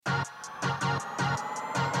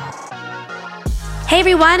Hey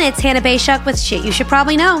everyone, it's Hannah Bayshuk with Shit You Should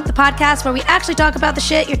Probably Know, the podcast where we actually talk about the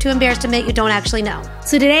shit you're too embarrassed to admit you don't actually know.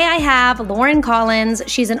 So today I have Lauren Collins.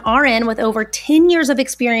 She's an RN with over 10 years of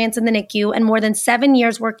experience in the NICU and more than 7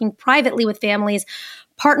 years working privately with families,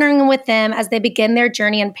 partnering with them as they begin their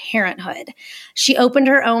journey in parenthood. She opened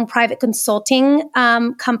her own private consulting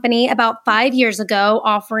company about 5 years ago,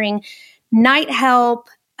 offering night help.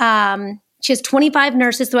 She has 25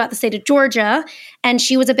 nurses throughout the state of Georgia, and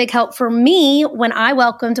she was a big help for me when I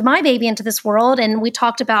welcomed my baby into this world. And we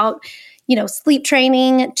talked about, sleep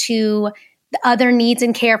training to the other needs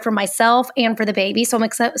and care for myself and for the baby. So I'm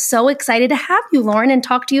so excited to have you, Lauren, and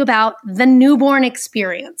talk to you about the newborn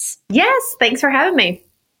experience. Yes, thanks for having me.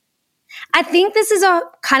 I think this is a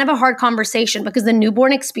kind of a hard conversation because the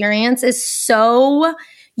newborn experience is so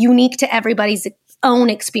unique to everybody's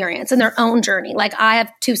own experience and their own journey. Like I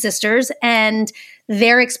have two sisters and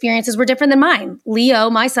their experiences were different than mine. Leo,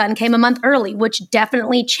 my son, came a month early, which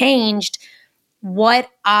definitely changed what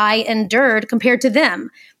I endured compared to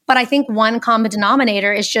them. But I think one common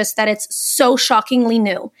denominator is just that it's so shockingly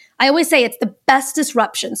new. I always say it's the best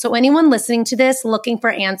disruption. So anyone listening to this looking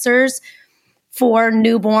for answers for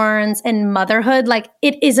newborns and motherhood, like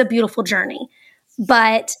it is a beautiful journey.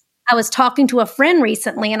 But I was talking to a friend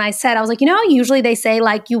recently and I was like, usually they say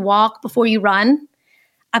like you walk before you run.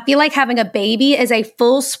 I feel like having a baby is a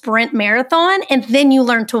full sprint marathon and then you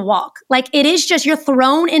learn to walk. Like it is just, you're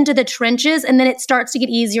thrown into the trenches and then it starts to get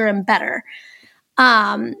easier and better.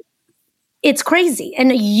 It's crazy.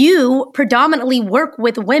 And you predominantly work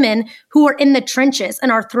with women who are in the trenches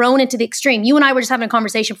and are thrown into the extreme. You and I were just having a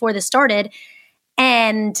conversation before this started,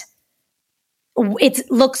 and it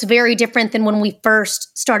looks very different than when we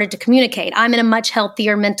first started to communicate. I'm in a much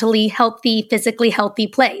healthier, mentally healthy, physically healthy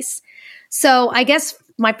place. So I guess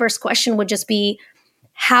my first question would just be,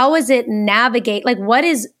 how is it navigate? Like, what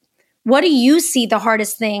do you see the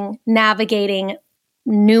hardest thing navigating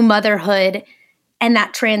new motherhood and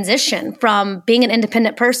that transition from being an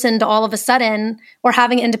independent person to all of a sudden, or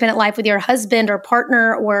having an independent life with your husband or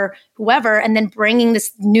partner or whoever, and then bringing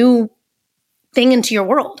this new thing into your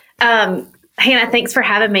world? Hannah, thanks for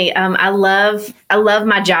having me. I love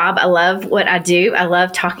my job. I love what I do. I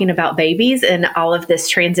love talking about babies and all of this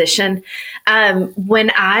transition.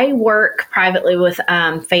 When I work privately with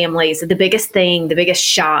families, the biggest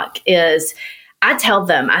shock is I tell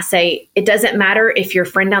them, I say, it doesn't matter if your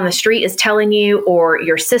friend down the street is telling you or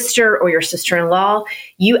your sister or your sister-in-law,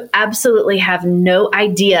 you absolutely have no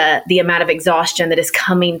idea the amount of exhaustion that is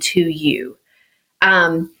coming to you.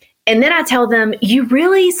 And then I tell them, you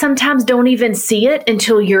really sometimes don't even see it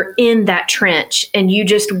until you're in that trench and you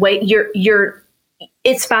just wait.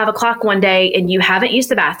 It's 5 o'clock one day and you haven't used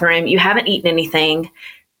the bathroom. You haven't eaten anything.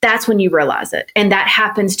 That's when you realize it. And that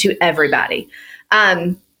happens to everybody.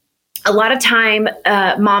 A lot of time,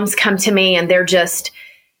 moms come to me and they're just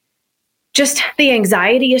the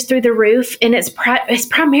anxiety is through the roof. And it's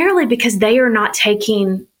primarily because they are not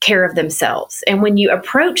taking care of themselves. And when you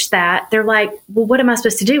approach that, they're like, well, what am I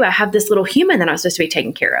supposed to do? I have this little human that I'm supposed to be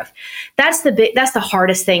taking care of. That's the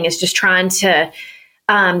hardest thing, is just trying to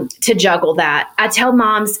juggle that. I tell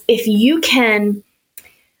moms, if you can,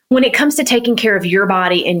 when it comes to taking care of your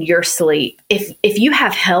body and your sleep, if you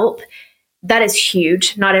have help, that is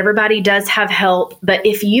huge. Not everybody does have help, but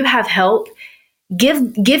if you have help,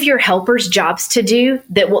 give your helpers jobs to do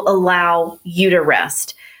that will allow you to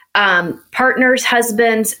rest. Partners,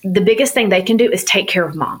 husbands, the biggest thing they can do is take care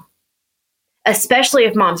of mom, especially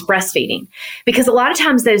if mom's breastfeeding, because a lot of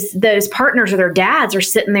times those partners or their dads are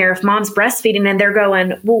sitting there if mom's breastfeeding and they're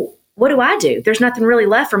going, well, what do I do? There's nothing really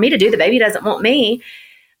left for me to do. The baby doesn't want me.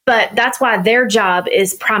 But that's why their job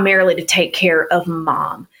is primarily to take care of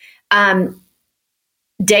mom.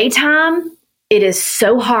 Daytime, it is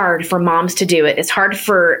so hard for moms to do it. It's hard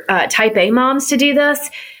for type A moms to do this.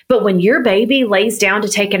 But when your baby lays down to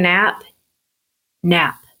take a nap.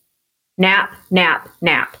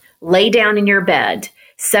 Lay down in your bed.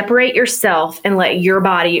 Separate yourself and let your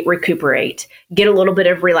body recuperate. Get a little bit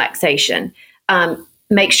of relaxation.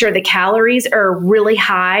 Make sure the calories are really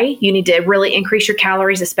high. You need to really increase your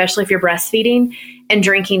calories, especially if you're breastfeeding, and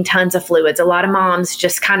drinking tons of fluids. A lot of moms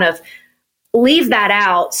just kind of leave that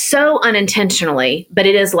out so unintentionally, but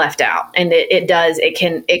it is left out, and it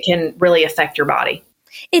can really affect your body.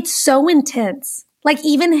 It's so intense. Like,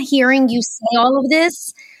 even hearing you say all of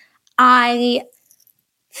this, I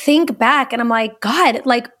think back and I'm like, God,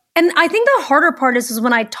 like, and I think the harder part is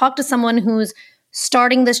when I talk to someone who's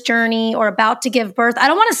starting this journey or about to give birth, I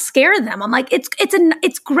don't want to scare them. I'm like, it's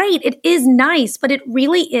great. It is nice, but it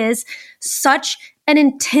really is such an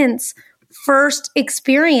intense first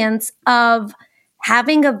experience of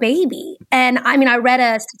having a baby. And I mean, I read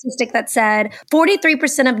a statistic that said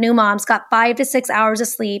 43% of new moms got 5 to 6 hours of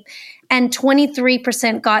sleep and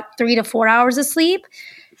 23% got 3 to 4 hours of sleep.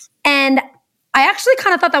 And I actually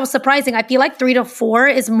kind of thought that was surprising. I feel like 3 to 4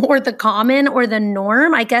 is more the common or the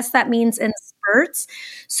norm. I guess that means in spurts.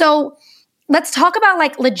 So let's talk about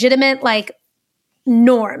like legitimate like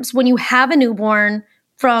norms. When you have a newborn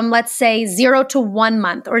from, let's say, 0 to 1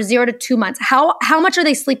 month or 0 to 2 months, how much are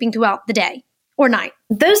they sleeping throughout the day or night?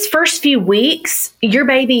 Those first few weeks, your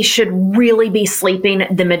baby should really be sleeping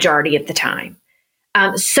the majority of the time.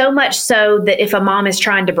 So much so that if a mom is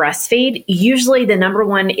trying to breastfeed, usually the number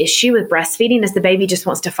one issue with breastfeeding is the baby just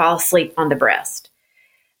wants to fall asleep on the breast.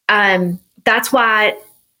 That's why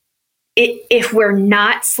if we're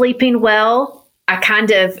not sleeping well, I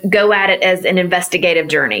kind of go at it as an investigative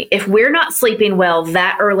journey. If we're not sleeping well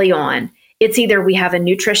that early on, it's either we have a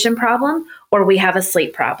nutrition problem or we have a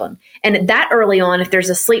sleep problem. And that early on, if there's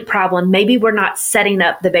a sleep problem, maybe we're not setting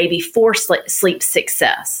up the baby for sleep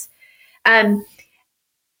success. When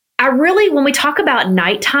we talk about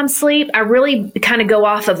nighttime sleep, I really kind of go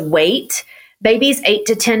off of weight. Babies 8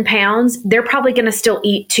 to 10 pounds, they're probably going to still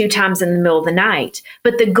eat 2 times in the middle of the night.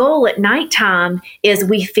 But the goal at nighttime is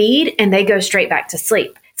we feed and they go straight back to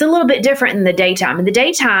sleep. It's a little bit different in the daytime. In the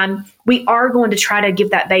daytime, we are going to try to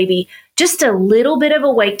give that baby just a little bit of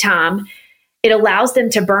awake time. It allows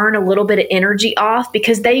them to burn a little bit of energy off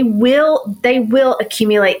because they will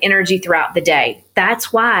accumulate energy throughout the day.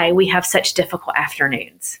 That's why we have such difficult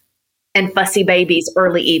afternoons and fussy babies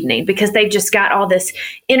early evening, because they've just got all this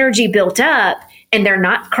energy built up and they're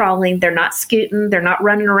not crawling, they're not scooting, they're not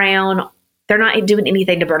running around, they're not doing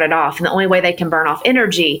anything to burn it off. And the only way they can burn off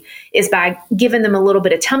energy is by giving them a little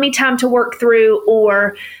bit of tummy time to work through,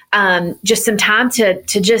 or just some time to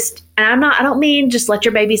just, and I don't mean just let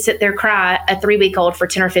your baby sit there cry, a 3-week-old, for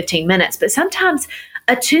 10 or 15 minutes, but sometimes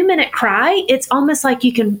a 2-minute cry, it's almost like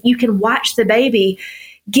you can watch the baby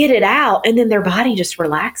get it out and then their body just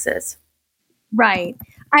relaxes. Right.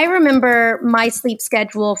 I remember my sleep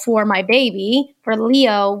schedule for my baby, for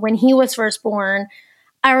Leo, when he was first born.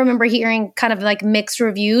 I remember hearing kind of like mixed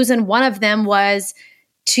reviews, and one of them was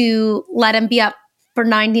to let him be up for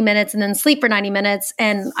 90 minutes and then sleep for 90 minutes.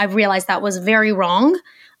 And I realized that was very wrong.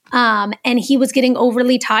 And he was getting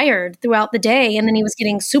overly tired throughout the day, and then he was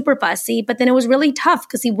getting super fussy, but then it was really tough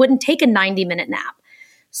because he wouldn't take a 90-minute nap.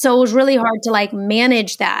 So it was really hard to like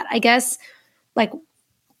manage that. I guess like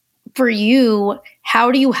for you,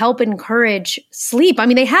 how do you help encourage sleep? I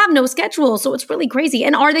mean, they have no schedule, so it's really crazy.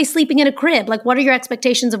 And are they sleeping in a crib? Like, what are your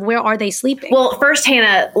expectations of where are they sleeping? Well, first,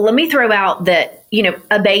 Hannah, let me throw out that,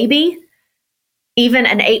 a baby, even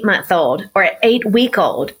an 8-month-old or an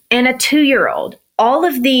 8-week-old and a 2-year-old, all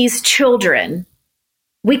of these children,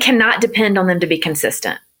 we cannot depend on them to be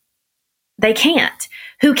consistent. They can't.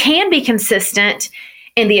 Who can be consistent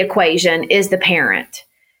in the equation is the parent.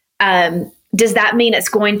 Does that mean it's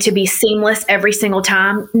going to be seamless every single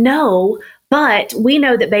time? No, but we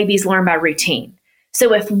know that babies learn by routine.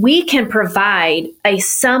 So if we can provide a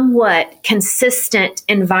somewhat consistent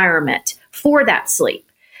environment for that sleep.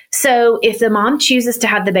 So if the mom chooses to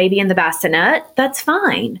have the baby in the bassinet, that's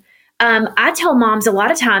fine. I tell moms a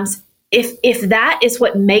lot of times, if that is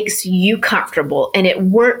what makes you comfortable and it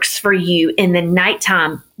works for you in the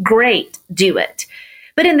nighttime, great, do it.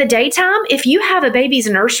 But in the daytime, if you have a baby's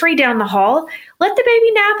nursery down the hall, let the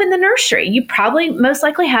baby nap in the nursery. You probably most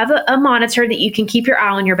likely have a monitor that you can keep your eye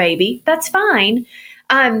on your baby. That's fine.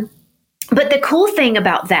 But the cool thing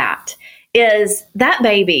about that is that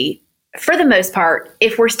baby, for the most part,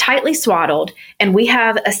 if we're tightly swaddled and we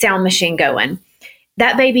have a sound machine going,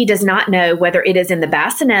 that baby does not know whether it is in the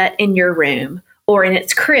bassinet in your room or in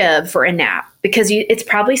its crib for a nap, because it's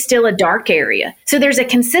probably still a dark area. So there's a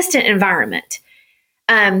consistent environment.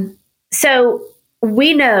 So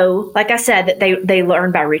we know, like I said, that they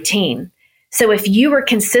learn by routine. So if you were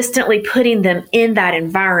consistently putting them in that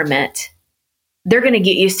environment, they're going to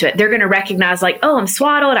get used to it. They're going to recognize like, oh, I'm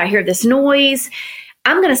swaddled. I hear this noise.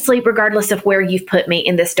 I'm going to sleep regardless of where you've put me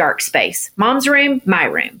in this dark space. Mom's room, my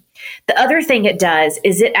room. The other thing it does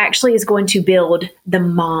is it actually is going to build the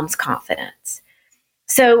mom's confidence.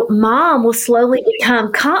 So mom will slowly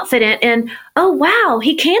become confident in, oh, wow,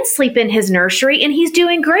 he can sleep in his nursery and he's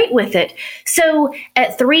doing great with it. So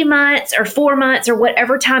at 3 months or 4 months or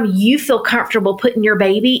whatever time you feel comfortable putting your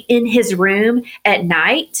baby in his room at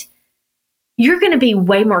night, you're going to be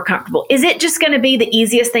way more comfortable. Is it just going to be the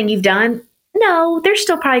easiest thing you've done? No, there's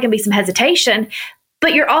still probably going to be some hesitation,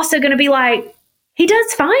 but you're also going to be like, he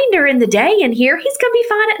does fine during the day in here. He's going to be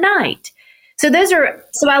fine at night. So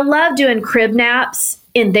I love doing crib naps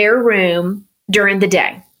in their room during the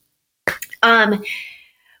day. Um,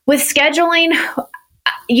 with scheduling,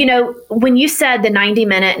 when you said the 90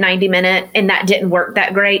 minute, and that didn't work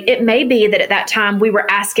that great, it may be that at that time we were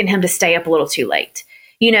asking him to stay up a little too late.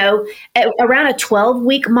 Around a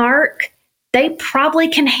 12-week mark, they probably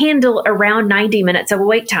can handle around 90 minutes of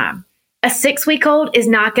awake time. A 6-week-old is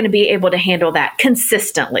not going to be able to handle that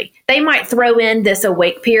consistently. They might throw in this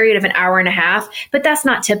awake period of an hour and a half, but that's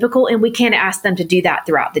not typical, and we can't ask them to do that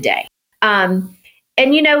throughout the day.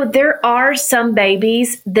 There are some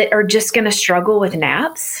babies that are just going to struggle with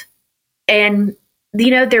naps, and,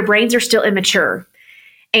 their brains are still immature.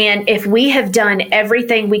 And if we have done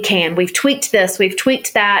everything we can, we've tweaked this, we've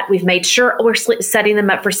tweaked that, we've made sure we're setting them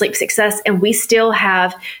up for sleep success, and we still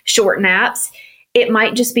have short naps, it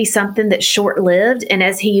might just be something that's short-lived. And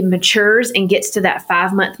as he matures and gets to that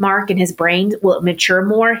 5-month mark and his brain will mature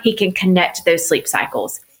more, he can connect those sleep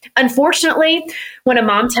cycles. Unfortunately, when a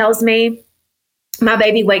mom tells me my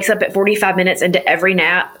baby wakes up at 45 minutes into every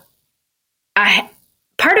nap,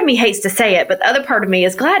 part of me hates to say it, but the other part of me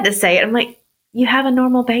is glad to say it. I'm like, you have a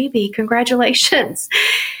normal baby. Congratulations.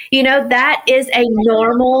 That is a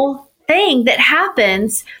normal thing that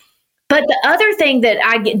happens. But the other thing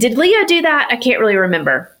did Leo do that? I can't really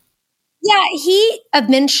remember. Yeah, he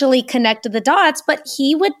eventually connected the dots, but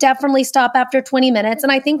he would definitely stop after 20 minutes.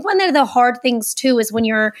 And I think one of the hard things too is when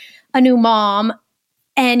you're a new mom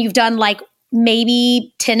and you've done like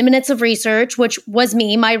maybe 10 minutes of research, which was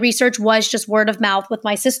me. My research was just word of mouth with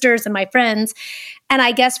my sisters and my friends. And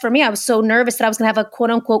I guess for me, I was so nervous that I was going to have a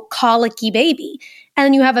quote unquote colicky baby. And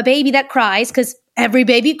then you have a baby that cries because every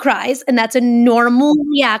baby cries. And that's a normal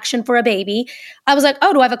reaction for a baby. I was like,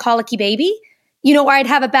 oh, do I have a colicky baby? Or I'd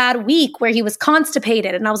have a bad week where he was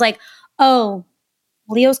constipated. And I was like, oh,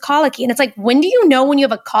 Leo's colicky. And it's like, when do you know when you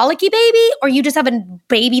have a colicky baby or you just have a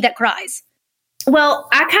baby that cries? Well,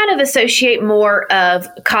 I kind of associate more of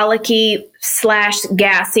colicky /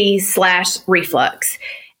 gassy / reflux.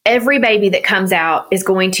 Every baby that comes out is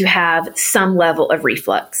going to have some level of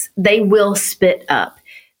reflux. They will spit up.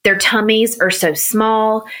 Their tummies are so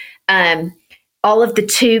small. All of the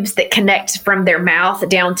tubes that connect from their mouth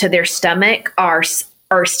down to their stomach are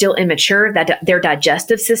still immature. That their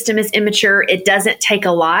digestive system is immature. It doesn't take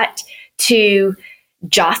a lot to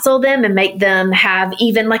jostle them and make them have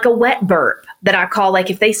even like a wet burp that I call, like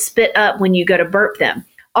if they spit up when you go to burp them.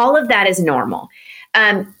 All of that is normal.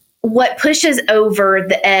 What pushes over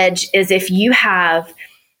the edge is if you have,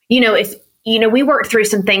 we worked through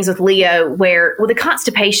some things with Leo where, the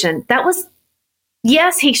constipation, that was,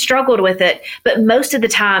 yes, he struggled with it, but most of the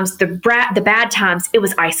times, the bad times, it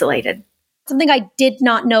was isolated. Something I did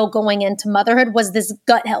not know going into motherhood was this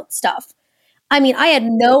gut health stuff. I mean, I had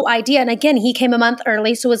no idea. And again, he came a month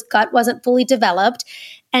early, so his gut wasn't fully developed.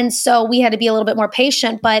 And so we had to be a little bit more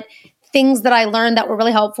patient. But things that I learned that were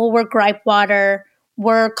really helpful were gripe water,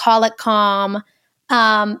 were colic calm,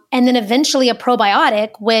 and then eventually a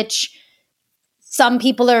probiotic, which some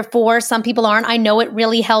people are for, some people aren't. I know it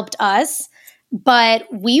really helped us. But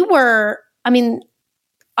I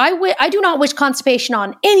do not wish constipation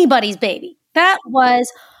on anybody's baby. That was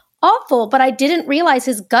awful, but I didn't realize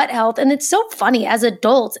his gut health. And it's so funny as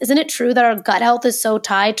adults, isn't it true that our gut health is so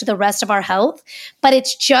tied to the rest of our health? But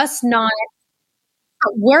it's just not,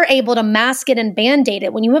 we're able to mask it and band-aid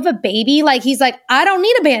it. When you have a baby, like he's like, I don't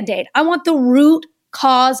need a band-aid. I want the root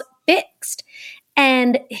cause fixed.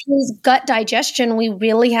 And his gut digestion, we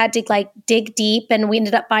really had to like dig deep, and we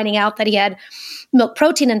ended up finding out that he had milk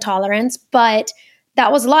protein intolerance, but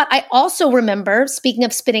that was a lot. I also remember, speaking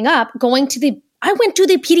of spitting up, I went to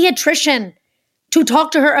the pediatrician to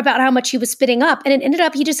talk to her about how much he was spitting up. And it ended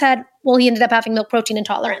up, he ended up having milk protein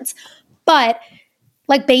intolerance. But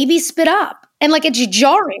like babies spit up and like it's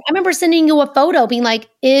jarring. I remember sending you a photo being like,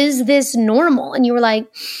 is this normal? And you were like,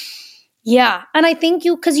 yeah. And I think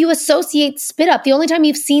because you associate spit up, the only time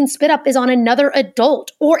you've seen spit up is on another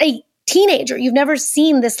adult or a teenager. You've never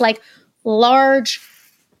seen this like large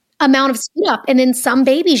amount of spit up. And then some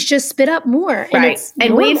babies just spit up more. Right.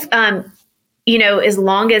 And we've, as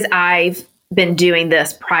long as I've been doing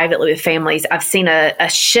this privately with families, I've seen a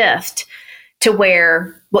shift to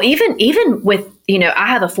where, well, even with, I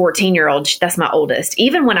have a 14-year-old, that's my oldest.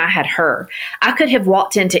 Even when I had her, I could have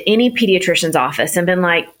walked into any pediatrician's office and been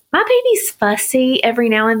like, my baby's fussy every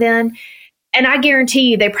now and then. And I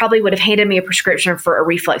guarantee you, they probably would have handed me a prescription for a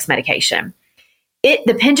reflux medication.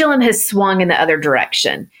 The pendulum has swung in the other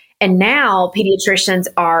direction. And now pediatricians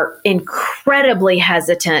are incredibly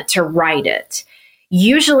hesitant to write it.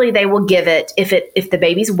 Usually they will give it if the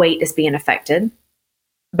baby's weight is being affected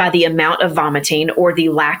by the amount of vomiting or the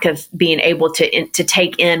lack of being able to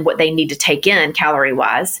take in what they need to take in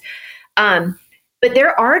calorie-wise. But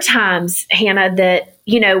there are times, Hannah, that,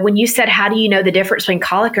 when you said, how do you know the difference between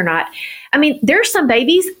colic or not? I mean, there are some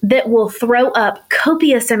babies that will throw up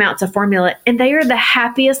copious amounts of formula, and they are the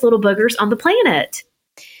happiest little boogers on the planet.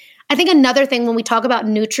 I think another thing when we talk about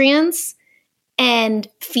nutrients and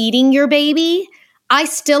feeding your baby, I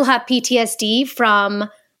still have PTSD from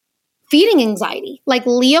feeding anxiety. Like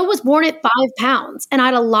Leo was born at 5 pounds, and I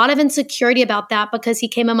had a lot of insecurity about that because he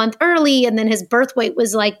came a month early, and then his birth weight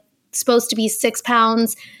was like supposed to be 6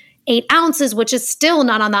 pounds, 8 ounces, which is still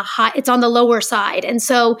not on the high, it's on the lower side. And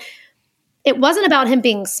so it wasn't about him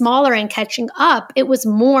being smaller and catching up. It was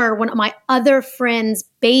more when my other friends'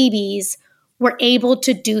 babies were able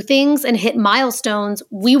to do things and hit milestones.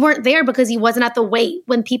 We weren't there because he wasn't at the weight.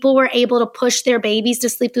 When people were able to push their babies to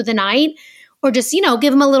sleep through the night or just,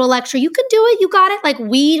 give them a little extra, you can do it, you got it. Like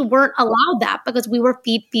we weren't allowed that because we were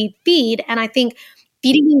feed. And I think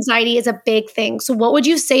feeding anxiety is a big thing. So what would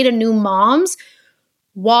you say to new moms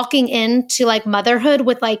walking into like motherhood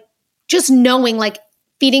with like just knowing like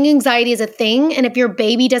feeding anxiety is a thing, and if your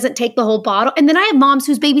baby doesn't take the whole bottle, and then I have moms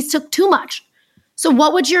whose babies took too much. So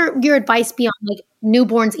what would your advice be on like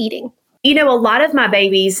newborns eating? A lot of my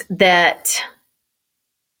babies that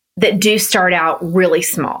do start out really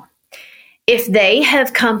small, if they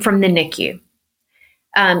have come from the NICU,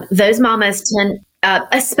 those mamas tend,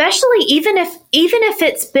 especially even if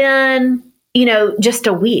it's been, just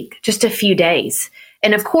a week, just a few days.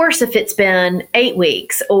 And of course, if it's been 8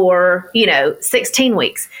 weeks or, 16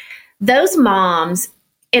 weeks, those moms,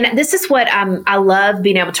 and this is what I love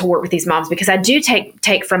being able to work with these moms because I do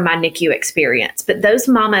take from my NICU experience, but those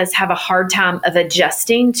mamas have a hard time of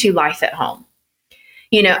adjusting to life at home.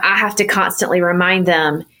 I have to constantly remind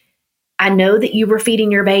them, I know that you were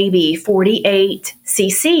feeding your baby 48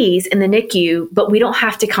 cc's in the NICU, but we don't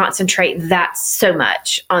have to concentrate that so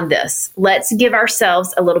much on this. Let's give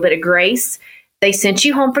ourselves a little bit of grace. They sent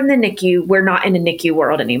you home from the NICU. We're not in a NICU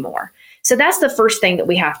world anymore. So that's the first thing that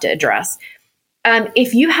we have to address.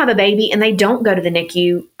 If you have a baby and they don't go to the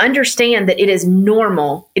NICU, understand that it is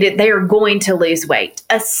normal. They are going to lose weight,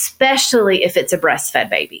 especially if it's a breastfed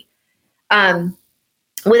baby.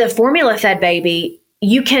 With a formula-fed baby,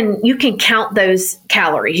 you can count those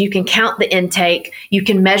calories. You can count the intake. You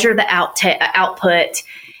can measure the output.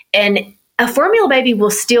 And a formula baby will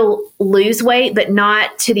still lose weight, but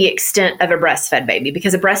not to the extent of a breastfed baby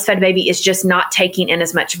because a breastfed baby is just not taking in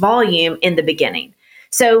as much volume in the beginning.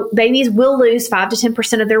 So babies will lose 5 to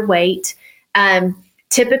 10% of their weight.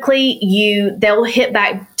 Typically, they'll hit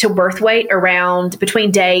back to birth weight around between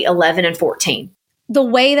day 11 and 14. The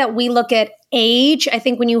way that we look at age, I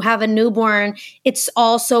think when you have a newborn, it's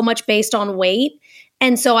all so much based on weight.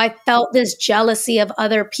 And so I felt this jealousy of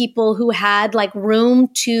other people who had like room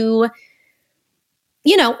to,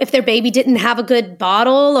 if their baby didn't have a good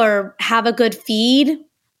bottle or have a good feed,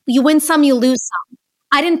 you win some, you lose some.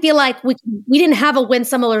 I didn't feel like we didn't have a win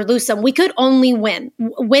some or lose some. We could only win.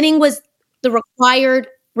 Winning was the required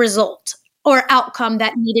result or outcome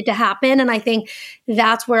that needed to happen. And I think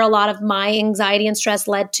that's where a lot of my anxiety and stress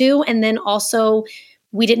led to. And then also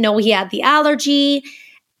we didn't know he had the allergy.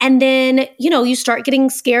 And then, you start getting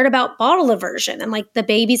scared about bottle aversion and like the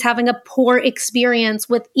baby's having a poor experience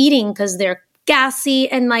with eating because they're gassy.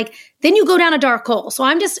 And like, then you go down a dark hole. So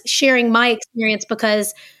I'm just sharing my experience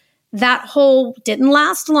because that hole didn't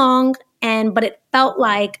last long, but it felt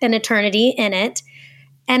like an eternity in it.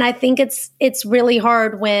 And I think it's really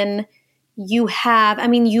hard when you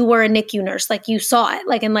you were a NICU nurse, like you saw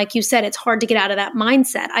it, and like you said, it's hard to get out of that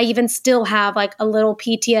mindset. I even still have like a little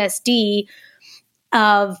PTSD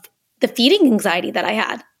of the feeding anxiety that I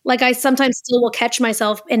had. Like I sometimes still will catch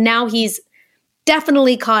myself, and now he's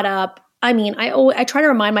definitely caught up. I try to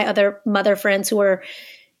remind my other mother friends who are,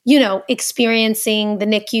 experiencing the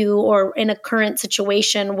NICU or in a current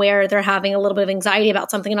situation where they're having a little bit of anxiety about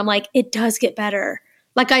something. And I'm like, it does get better.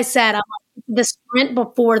 Like I said, I'm like, the sprint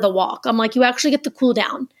before the walk. I'm like, you actually get the cool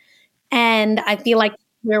down. And I feel like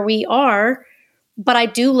where we are, but I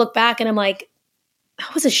do look back and I'm like,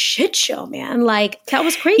 that was a shit show, man. Like that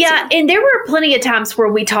was crazy. Yeah. And there were plenty of times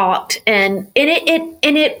where we talked and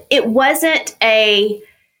it wasn't a,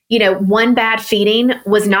 one bad feeding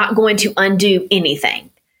was not going to undo anything.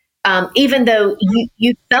 Even though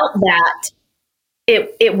you felt that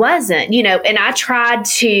it wasn't, and I tried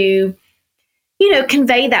to,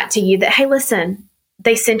 convey that to you that, hey, listen,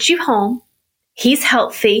 they sent you home. He's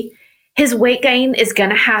healthy. His weight gain is going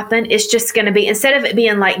to happen. It's just going to be, instead of it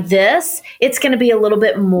being like this, it's going to be a little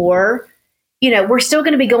bit more, we're still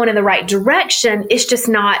going to be going in the right direction. It's just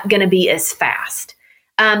not going to be as fast.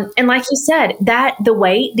 And like you said, that the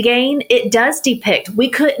weight gain, it does depict,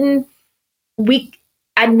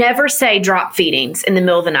 I never say drop feedings in the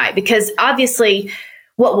middle of the night, because obviously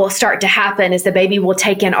what will start to happen is the baby will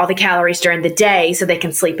take in all the calories during the day so they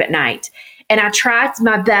can sleep at night. And I try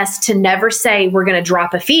my best to never say we're going to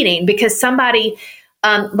drop a feeding, because somebody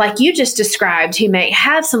like you just described, who may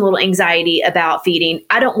have some little anxiety about feeding,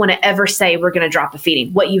 I don't want to ever say we're going to drop a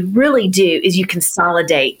feeding. What you really do is you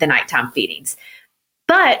consolidate the nighttime feedings.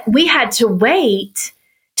 But we had to wait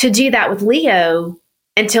to do that with Leo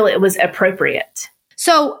until it was appropriate.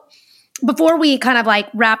 So before we kind of like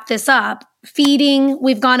wrap this up, feeding,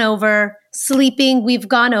 we've gone over. Sleeping, we've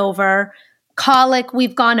gone over. Colic,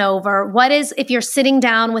 we've gone over. What is, if you're sitting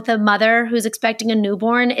down with a mother who's expecting a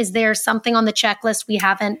newborn, is there something on the checklist we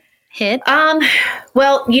haven't hit?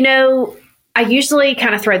 Well, I usually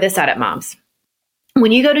kind of throw this out at moms.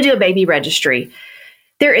 When you go to do a baby registry,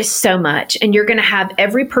 there is so much, and you're going to have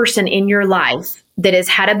every person in your life that has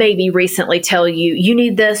had a baby recently tell you, you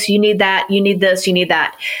need this, you need that, you need this, you need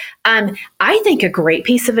that. I think a great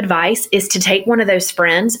piece of advice is to take one of those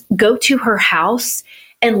friends, go to her house,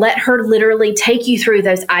 and let her literally take you through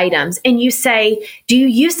those items. And you say, do you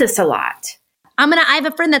use this a lot? I have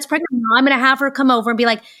a friend that's pregnant now. I'm going to have her come over and be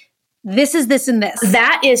like, this is this and this.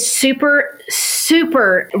 That is super,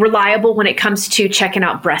 super reliable when it comes to checking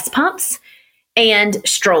out breast pumps and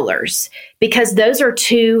strollers, because those are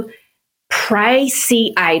two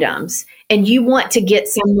pricey items. And you want to get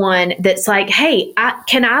someone that's like, hey,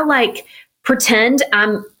 can I pretend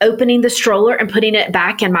I'm opening the stroller and putting it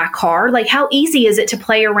back in my car? Like, how easy is it to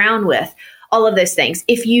play around with? All of those things.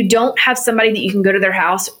 If you don't have somebody that you can go to their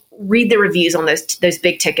house, read the reviews on those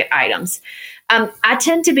big ticket items. I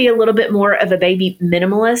tend to be a little bit more of a baby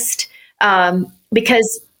minimalist,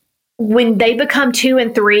 because when they become 2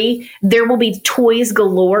 and 3, there will be toys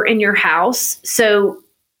galore in your house. So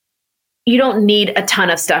you don't need a ton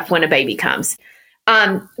of stuff when a baby comes.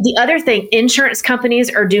 The other thing, insurance companies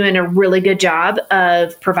are doing a really good job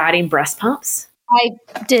of providing breast pumps. I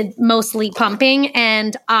did mostly pumping,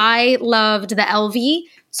 and I loved the LV.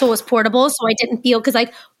 So it was portable. So I didn't feel, because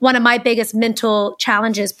one of my biggest mental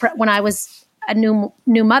challenges when I was a new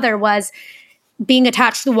mother was being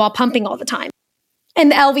attached to the wall pumping all the time.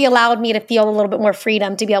 And the LV allowed me to feel a little bit more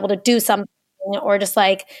freedom to be able to do something, or just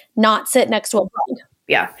not sit next to a bug.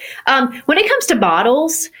 Yeah. When it comes to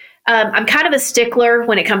bottles, I'm kind of a stickler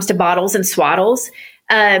when it comes to bottles and swaddles.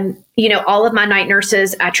 All of my night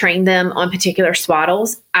nurses, I train them on particular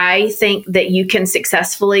swaddles. I think that you can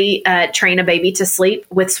successfully train a baby to sleep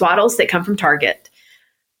with swaddles that come from Target.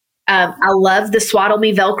 I love the Swaddle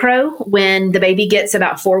Me Velcro when the baby gets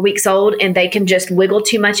about 4 weeks old and they can just wiggle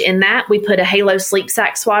too much in that. We put a Halo Sleep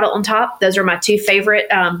Sack swaddle on top. Those are my two favorite.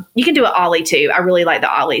 You can do an Ollie too. I really like the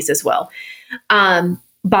Ollies as well.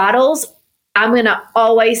 Bottles, I'm going to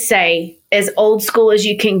always say, as old school as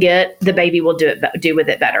you can get, the baby will do with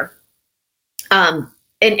it better. And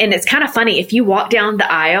it's kind of funny. If you walk down the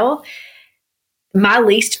aisle, my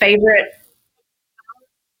least favorite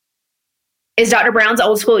is Dr. Brown's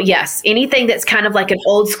old school. Yes. Anything that's kind of like an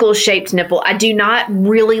old school shaped nipple. I do not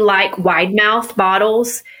really like wide mouth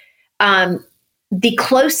bottles. The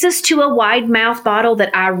closest to a wide mouth bottle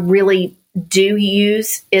that I really do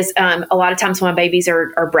use is a lot of times when my babies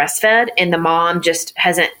are breastfed and the mom just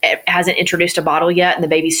hasn't introduced a bottle yet and the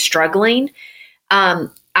baby's struggling. I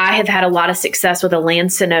have had a lot of success with a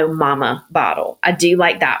Lancino Mama bottle. I do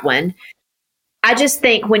like that one. I just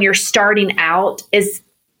think when you're starting out, is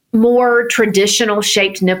more traditional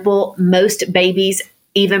shaped nipple. Most babies,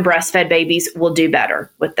 even breastfed babies, will do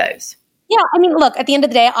better with those. Yeah. I mean, look, at the end of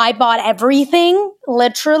the day, I bought everything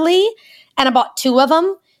literally, and I bought 2 of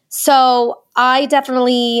them. So I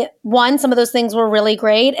definitely, some of those things were really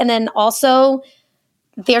great. And then also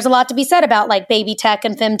there's a lot to be said about baby tech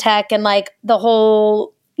and femtech and the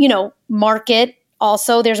whole, market.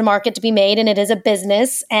 Also, there's a market to be made, and it is a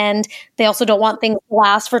business, and they also don't want things to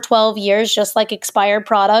last for 12 years, just like expired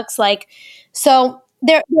products. So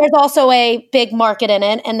there's also a big market in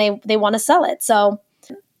it, and they want to sell it. So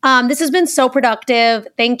this has been so productive.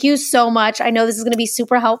 Thank you so much. I know this is going to be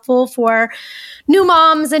super helpful for new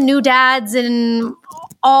moms and new dads and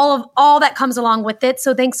all that comes along with it.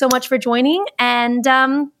 So thanks so much for joining. And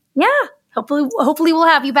hopefully we'll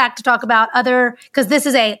have you back to talk about because this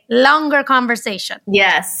is a longer conversation.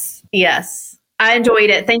 Yes. I enjoyed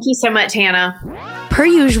it. Thank you so much, Hannah. Per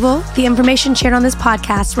usual, the information shared on this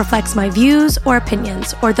podcast reflects my views or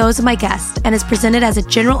opinions or those of my guest and is presented as a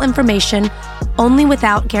general information only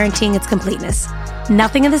without guaranteeing its completeness.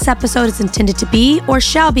 Nothing in this episode is intended to be or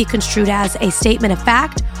shall be construed as a statement of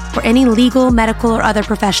fact or any legal, medical, or other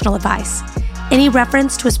professional advice. Any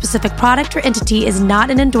reference to a specific product or entity is not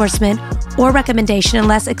an endorsement or recommendation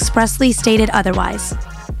unless expressly stated otherwise.